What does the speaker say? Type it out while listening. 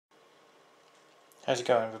How's it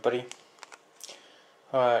going, everybody?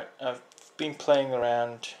 Alright, I've been playing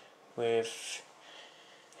around with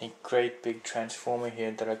a great big transformer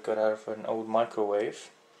here that I got out of an old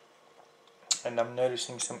microwave, and I'm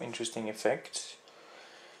noticing some interesting effects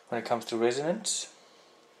when it comes to resonance.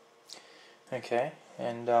 Okay,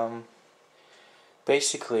 and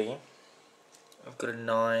basically I've got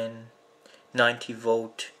a 90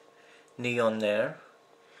 volt neon there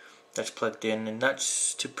that's plugged in, and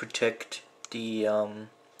that's to protect the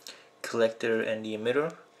collector and the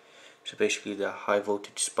emitter. So basically the high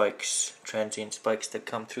voltage spikes, transient spikes that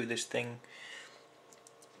come through this thing,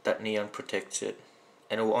 that neon protects it.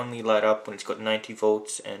 And it will only light up when it's got 90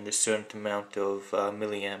 volts and a certain amount of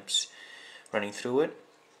milliamps running through it.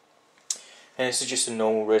 And this is just a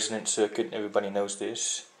normal resonant circuit, everybody knows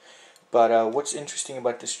this. But what's interesting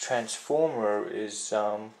about this transformer is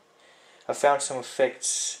I found some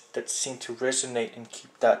effects that seem to resonate and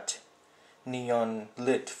keep that neon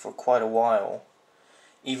lit for quite a while,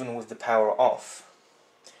 even with the power off.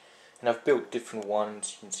 And I've built different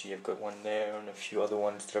ones. You can see I've got one there and a few other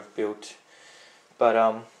ones that I've built. But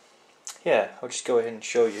yeah, I'll just go ahead and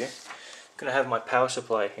show you. I'm going to have my power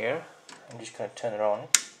supply here. I'm just going to turn it on.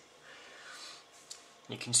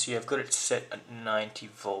 You can see I've got it set at 90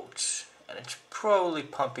 volts, and it's probably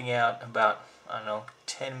pumping out about, I don't know,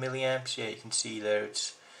 10 milliamps. Yeah, you can see there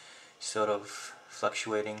it's sort of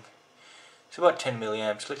fluctuating. It's about 10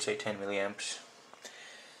 milliamps, let's say 10 milliamps.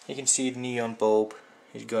 You can see the neon bulb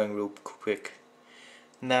is going real quick.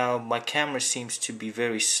 Now my camera seems to be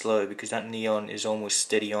very slow because that neon is almost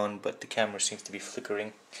steady on, but the camera seems to be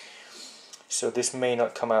flickering. So this may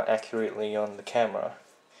not come out accurately on the camera.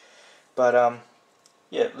 But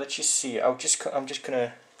yeah, let's just see. I'm just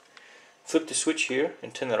gonna flip the switch here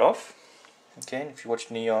and turn that off. Okay, and if you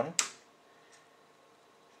watch neon,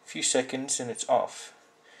 a few seconds and it's off.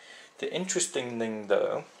 The interesting thing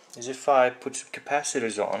though is if I put some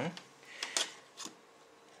capacitors on,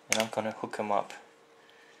 and I'm going to hook them up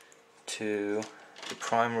to the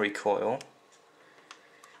primary coil.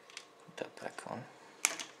 Put that back on.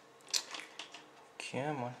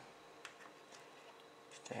 Come on.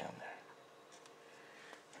 Stay on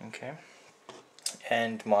there. Okay.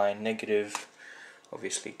 And my negative,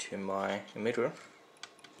 obviously, to my emitter.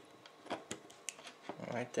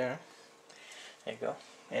 Right there. There you go.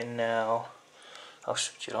 And now I'll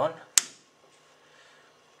switch it on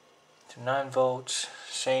to 9 volts,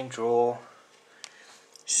 same draw,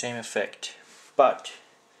 same effect. But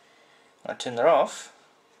when I turn that off,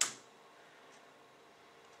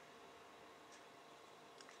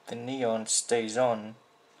 the neon stays on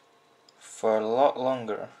for a lot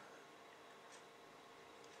longer.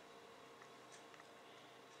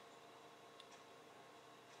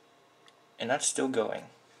 And that's still going,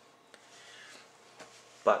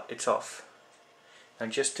 but it's off.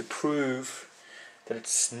 And just to prove that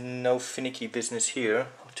it's no finicky business here,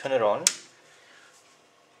 I'll turn it on.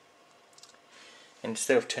 And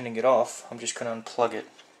instead of turning it off, I'm just going to unplug it.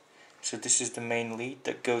 So this is the main lead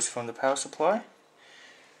that goes from the power supply.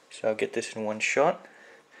 So I'll get this in one shot.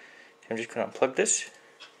 I'm just going to unplug this.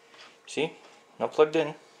 See? Not plugged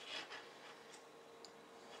in.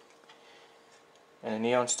 And the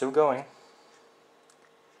neon's still going.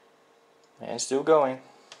 And still going.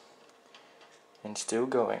 And still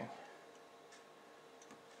going.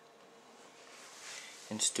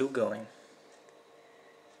 And still going.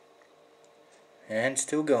 And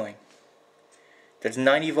still going. That's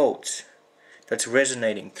 90 volts. That's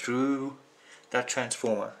resonating through that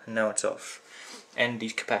transformer. And now it's off. And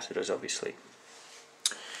these capacitors, obviously.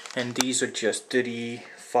 And these are just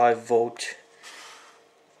 35 volt,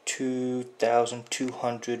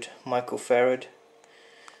 2200 microfarad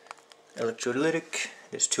electrolytic.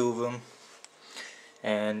 There's two of them,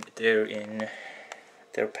 and they're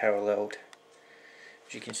paralleled,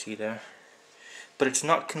 as you can see there. But it's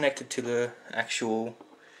not connected to the actual,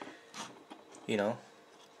 you know,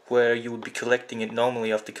 where you would be collecting it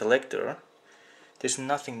normally off the collector. There's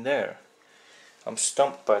nothing there. I'm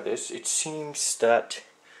stumped by this. It seems that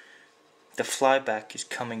the flyback is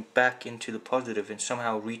coming back into the positive and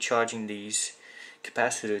somehow recharging these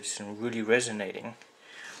capacitors and really resonating.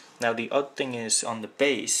 Now the odd thing is, on the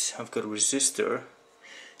base I've got a resistor.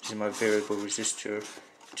 This is my variable resistor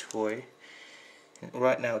toy. And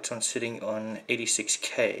right now it's sitting on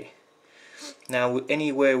 86K. Now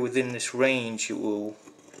anywhere within this range it will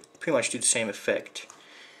pretty much do the same effect.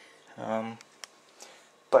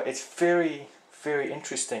 But it's very, very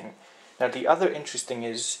interesting. Now the other interesting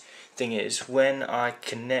thing is when I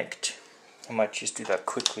connect, I might just do that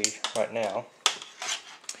quickly right now.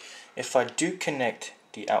 If I do connect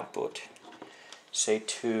the output, say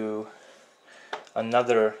to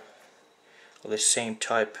another of the same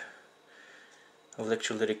type of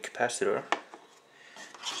electrolytic capacitor.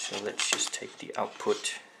 So let's just take the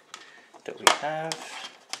output that we have,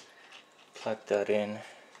 plug that in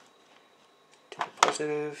to the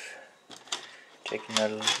positive, take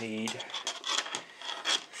another lead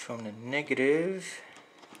from the negative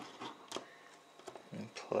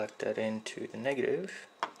and plug that into the negative.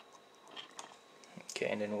 Okay,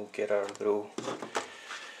 and then we'll get our little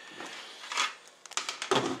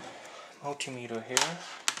multimeter here.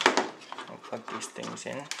 I'll plug these things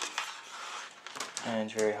in.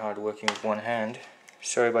 And it's very hard working with one hand.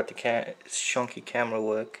 Sorry about the shonky camera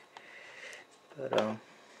work, but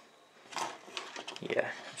yeah,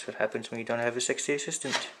 that's what happens when you don't have a sexy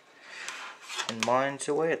assistant. And mine's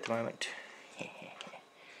away at the moment.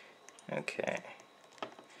 Okay,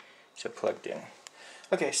 so plugged in.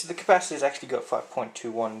 Okay, so the capacitor's actually got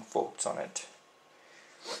 5.21 volts on it.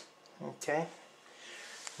 Okay,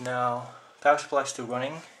 now power supply is still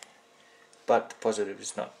running, but the positive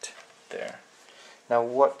is not there. Now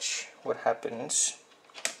watch what happens.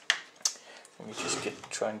 Let me just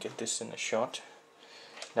try and get this in the shot.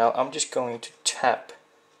 Now I'm just going to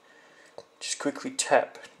just quickly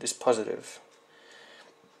tap this positive.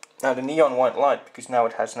 Now the neon won't light because now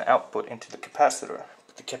it has an output into the capacitor.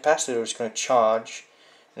 But the capacitor is going to charge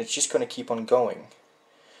and it's just going to keep on going.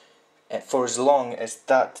 And for as long as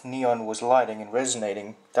that neon was lighting and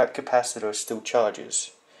resonating, that capacitor still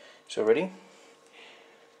charges. So ready?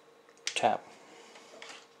 Tap.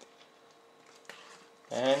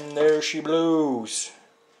 And there she blows.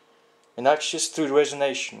 And that's just through the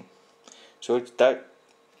resonation. So that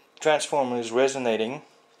transformer is resonating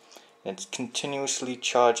and it's continuously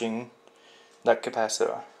charging that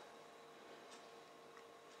capacitor.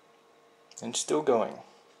 And it's still going.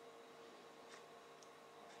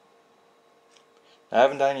 Now, I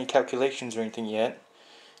haven't done any calculations or anything yet.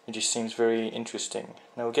 It just seems very interesting.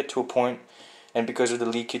 Now we'll get to a point, and because of the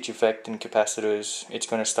leakage effect in capacitors, it's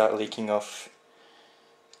going to start leaking off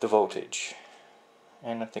the voltage.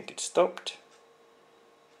 And I think it stopped.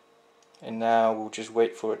 And now we'll just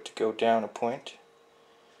wait for it to go down a point.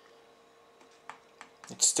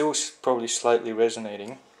 It's still probably slightly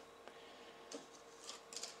resonating.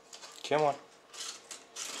 Come on.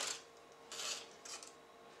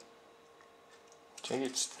 See,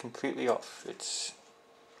 it's completely off.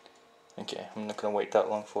 Okay, I'm not going to wait that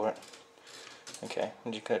long for it. Okay,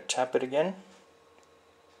 I'm just going to tap it again.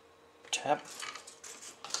 Tap.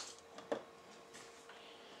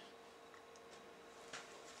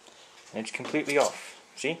 And it's completely off.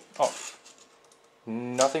 See? Off.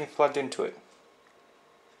 Nothing plugged into it.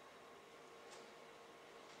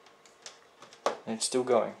 And it's still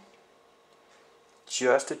going.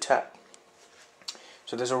 Just a tap.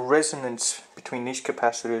 So there's a resonance between these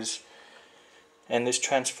capacitors and this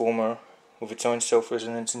transformer with its own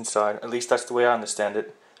self-resonance inside. At least that's the way I understand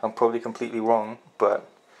it. I'm probably completely wrong, but...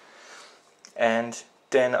 And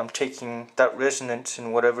then I'm taking that resonance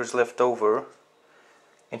and whatever's left over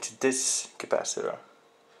into this capacitor.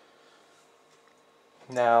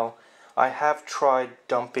 Now, I have tried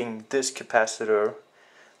dumping this capacitor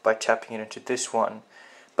by tapping it into this one,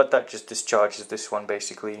 but that just discharges this one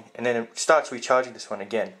basically, and then it starts recharging this one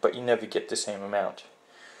again, but you never get the same amount.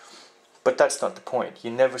 But that's not the point.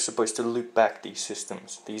 You're never supposed to loop back these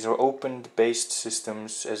systems. These are open-based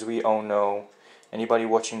systems, as we all know. Anybody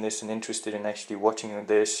watching this and interested in actually watching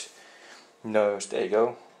this knows, there you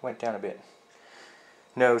go, went down a bit,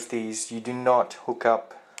 knows these. You do not hook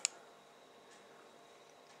up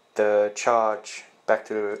the charge back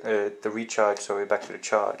to the recharge, sorry, back to the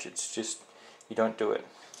charge. It's just, you don't do it.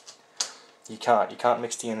 You can't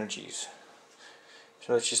mix the energies.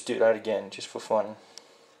 So let's just do that again, just for fun.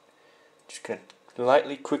 Just gonna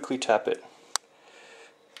lightly, quickly tap it.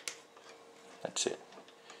 That's it.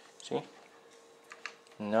 See?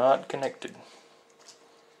 Not connected.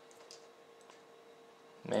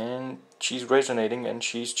 And she's resonating and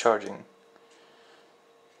she's charging.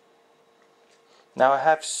 Now I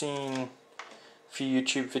have seen a few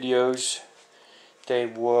YouTube videos. There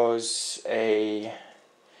was a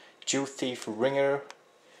Joule Thief ringer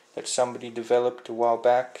that somebody developed a while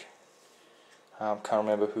back. I can't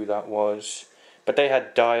remember who that was. But they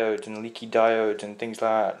had diodes and leaky diodes and things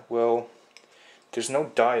like that. Well, there's no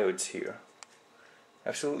diodes here.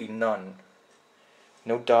 Absolutely none.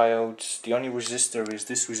 No diodes. The only resistor is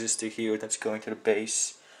this resistor here that's going to the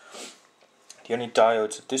base. The only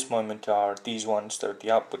diodes at this moment are these ones that are the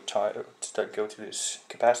output diodes that go to this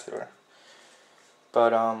capacitor.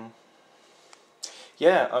 But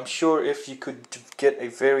yeah, I'm sure if you could get a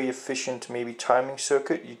very efficient maybe timing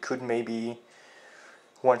circuit, you could maybe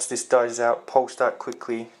once this dies out, pulse that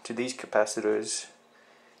quickly to these capacitors,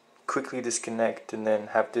 quickly disconnect, and then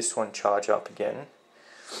have this one charge up again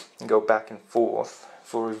and go back and forth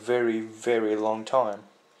for a very, very long time.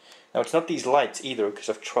 Now it's not these lights either, because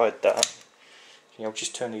I've tried that. You know,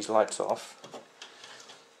 just turn these lights off,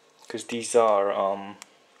 because these are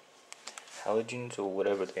halogens or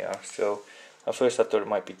whatever they are. So at first I thought it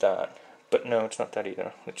might be that, but no, it's not that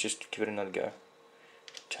either. Let's just give it another go.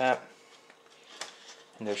 Tap,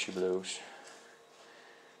 and there she blows.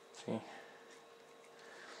 See?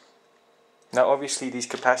 Now obviously these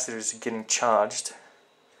capacitors are getting charged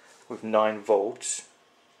with 9 volts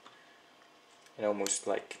and almost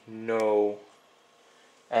like no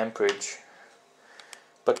amperage,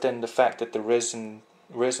 but then the fact that the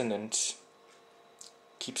resonance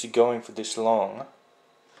keeps it going for this long,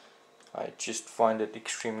 I just find it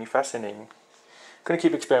extremely fascinating. I'm going to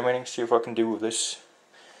keep experimenting, see if I can do with this.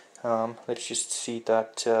 Let's just see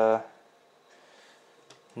that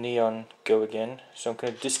neon go again. So I'm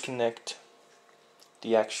going to disconnect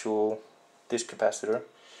this capacitor,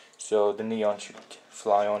 so the neon should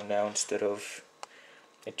fly on now instead of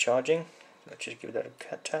it charging. Let's just give that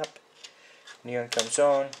a tap. Neon comes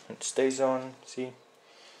on and stays on. See,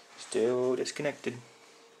 still disconnected.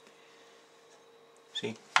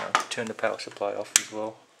 See, I'll turn the power supply off as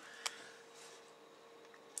well.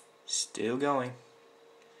 Still going.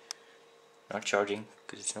 Not charging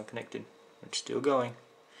because it's not connected. It's still going.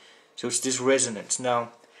 So it's this resonance.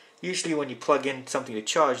 Now, usually when you plug in something to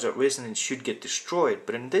charge, that resonance should get destroyed.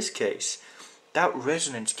 But in this case, that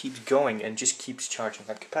resonance keeps going and just keeps charging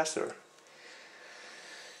that capacitor.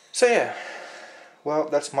 So yeah, well,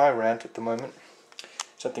 that's my rant at the moment.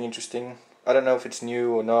 Something interesting. I don't know if it's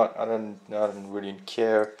new or not. I don't really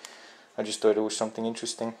care. I just thought it was something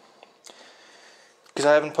interesting, because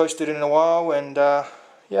I haven't posted it in a while, and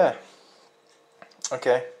yeah.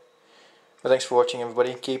 Okay. Well, thanks for watching,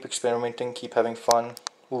 everybody. Keep experimenting, keep having fun.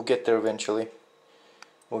 We'll get there eventually.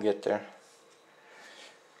 We'll get there.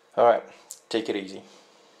 Alright, take it easy.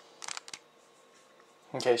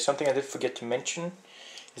 Okay, something I did forget to mention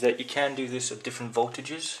is that you can do this at different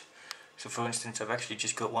voltages. So for instance, I've actually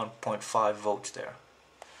just got 1.5 volts there.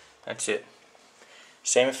 That's it.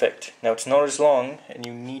 Same effect. Now it's not as long, and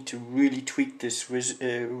you need to really tweak this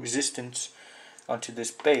resistance onto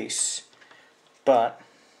this base. But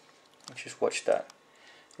let's just watch that.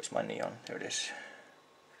 Where's my neon? There it is.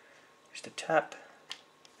 Just a tap,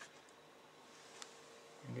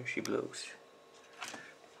 and there she blows.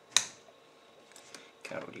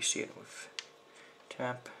 Can't really see it with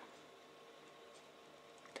tap.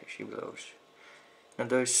 There she blows. Now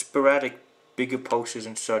those sporadic bigger pulses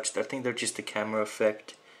and such, I think they're just a camera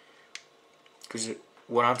effect, because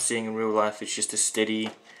what I'm seeing in real life is just a steady,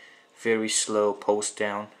 very slow pulse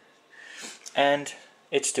down, and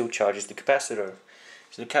it still charges the capacitor.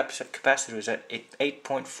 So the capacitor is at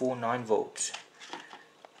 8.49 volts.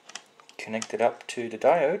 Connect it up to the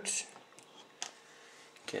diodes.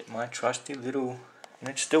 Get my trusty little, and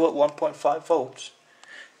it's still at 1.5 volts.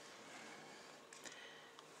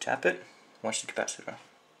 Tap it, watch the capacitor.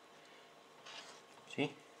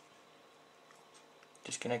 See?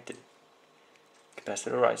 Disconnected.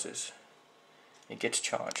 Capacitor rises. It gets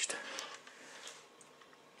charged.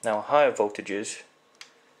 Now higher voltages,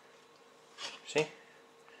 see?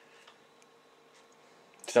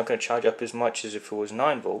 It's not going to charge up as much as if it was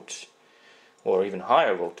 9 volts or even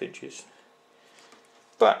higher voltages.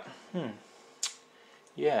 But,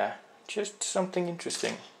 yeah, just something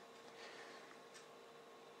interesting.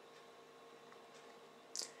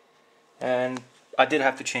 And I did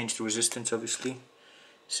have to change the resistance, obviously.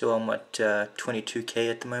 So I'm at 22K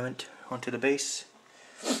at the moment onto the base.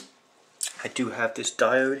 I do have this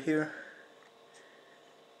diode here.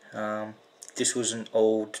 This was an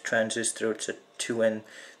old transistor. It's a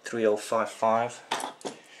 2N3055.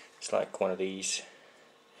 It's like one of these.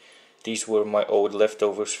 These were my old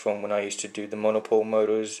leftovers from when I used to do the monopole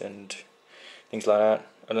motors and things like that.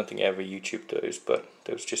 I don't think I ever YouTubed those, but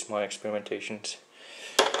those were just my experimentations.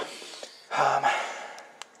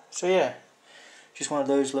 So yeah, just one of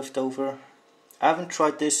those left over. I haven't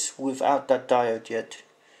tried this without that diode yet,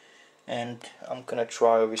 and I'm gonna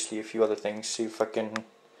try obviously a few other things, see if I can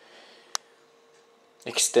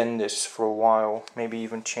extend this for a while, maybe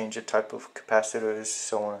even change the type of capacitors,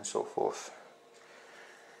 so on and so forth.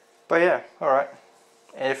 But yeah, alright.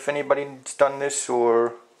 If anybody's done this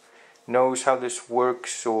or knows how this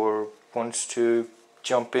works or wants to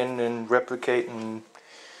jump in and replicate and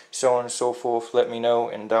so on and so forth, let me know,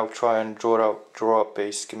 and I'll try and draw up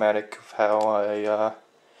a schematic of how I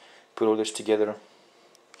put all this together.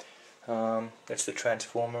 That's the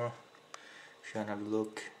transformer. Trying to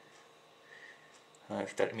look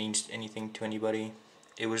if that means anything to anybody.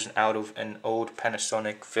 It was out of an old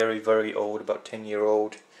Panasonic, very old, about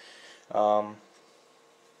 10-year-old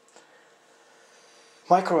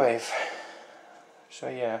microwave. So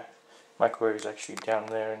yeah, microwave is actually down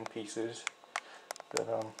there in pieces, but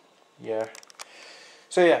yeah.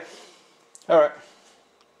 So yeah, alright,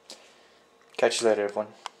 catch you later everyone.